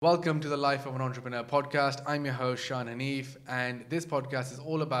Welcome to the Life of an Entrepreneur podcast. I'm your host, Sean Hanif, and this podcast is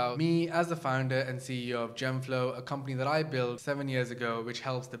all about me as the founder and CEO of Gemflow, a company that I built 7 years ago, which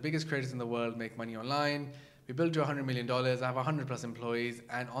helps the biggest creators in the world make money online. We built to $100 million. I have 100 plus employees,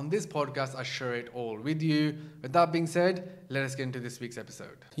 and on this podcast, I share it all with you. With that being said, let us get into this week's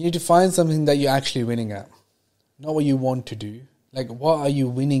episode. You need to find something that you're actually winning at, not what you want to do. Like, what are you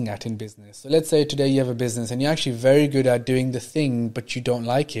winning at in business? So let's say today you have a business and you're actually very good at doing the thing, but you don't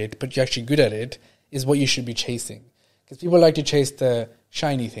like it, but you're actually good at it, is what you should be chasing. Because people like to chase the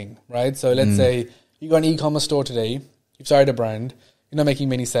shiny thing, right? So let's say you got an e-commerce store today, you've started a brand, you're not making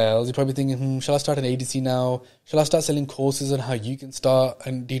many sales, you're probably thinking, shall I start an agency now? Shall I start selling courses on how you can start a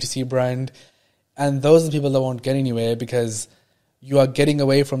D2C brand? And those are the people that won't get anywhere because you are getting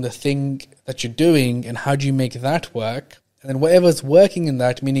away from the thing that you're doing, and how do you make that work? And then whatever's working in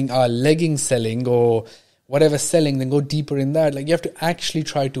that, meaning our leggings selling or whatever selling, then go deeper in that. Like, you have to actually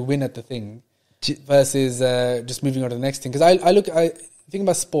try to win at the thing versus just moving on to the next thing. Because I think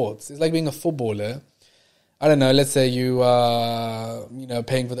about sports. It's like being a footballer. I don't know, let's say you are,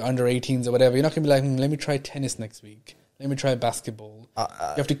 paying for the under 18s or whatever. You're not going to be like, let me try tennis next week. Let me try basketball. You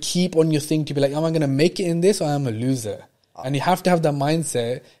have to keep on your thing to be like, am I going to make it in this or am I a loser? And you have to have that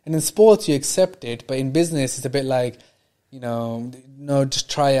mindset. And in sports, you accept it. But in business, it's a bit like, just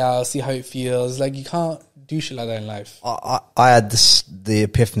try out, see how it feels. Like, you can't do shit like that in life. I had the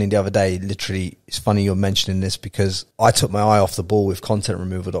epiphany the other day. Literally, it's funny you're mentioning this because I took my eye off the ball with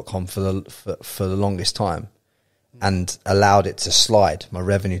contentremoval.com for the longest time and allowed it to slide, my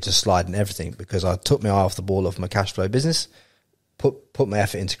revenue to slide and everything, because I took my eye off the ball of my cash flow business, put my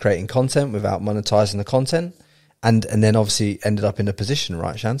effort into creating content without monetizing the content. And then obviously ended up in a position,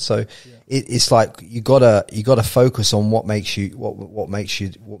 right, Shan? So it's like you gotta focus on what makes you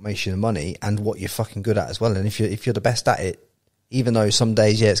the money and what you're fucking good at as well. And if you're the best at it, even though some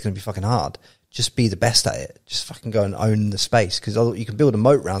days it's gonna be fucking hard, just be the best at it. Just fucking go and own the space, because you can build a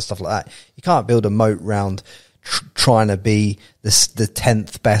moat around stuff like that. You can't build a moat around trying to be the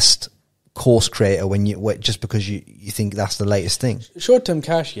 10th best course creator just because you think that's the latest thing. Short term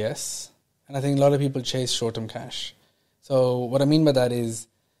cash, yes. And I think a lot of people chase short-term cash. So what I mean by that is,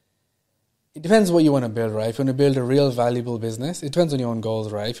 it depends what you want to build, right? If you want to build a real valuable business, it depends on your own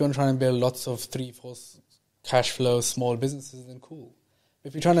goals, right? If you want to try and build lots of 3-4 cash flow small businesses, then cool.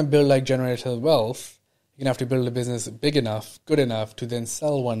 If you're trying to build like generational wealth, you're going to have to build a business big enough, good enough to then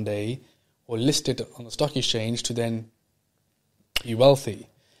sell one day or list it on the stock exchange to then be wealthy.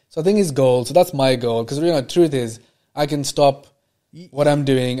 So I think it's goal. So that's my goal. Because the truth is, I can stop what I'm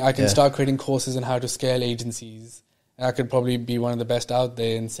doing. I can start creating courses on how to scale agencies, and I could probably be one of the best out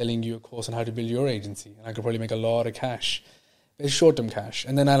there in selling you a course on how to build your agency, and I could probably make a lot of cash. It's short-term cash,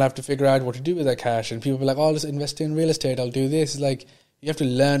 and then I'll have to figure out what to do with that cash. And people be like, "Oh, I'll just invest in real estate. I'll do this." It's like you have to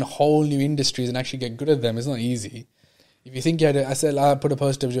learn whole new industries and actually get good at them. It's not easy. If you think I put a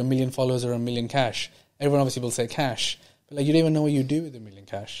post of 1 million followers or 1 million cash, everyone obviously will say cash, but like, you don't even know what you do with 1 million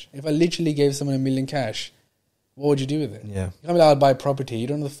cash. If I literally gave someone 1 million cash, what would you do with it? Yeah. You can't be like, I'll buy property. You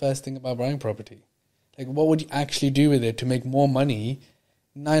don't know the first thing about buying property. Like, what would you actually do with it to make more money?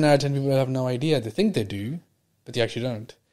 9 out of 10 people have no idea. They think they do, but they actually don't.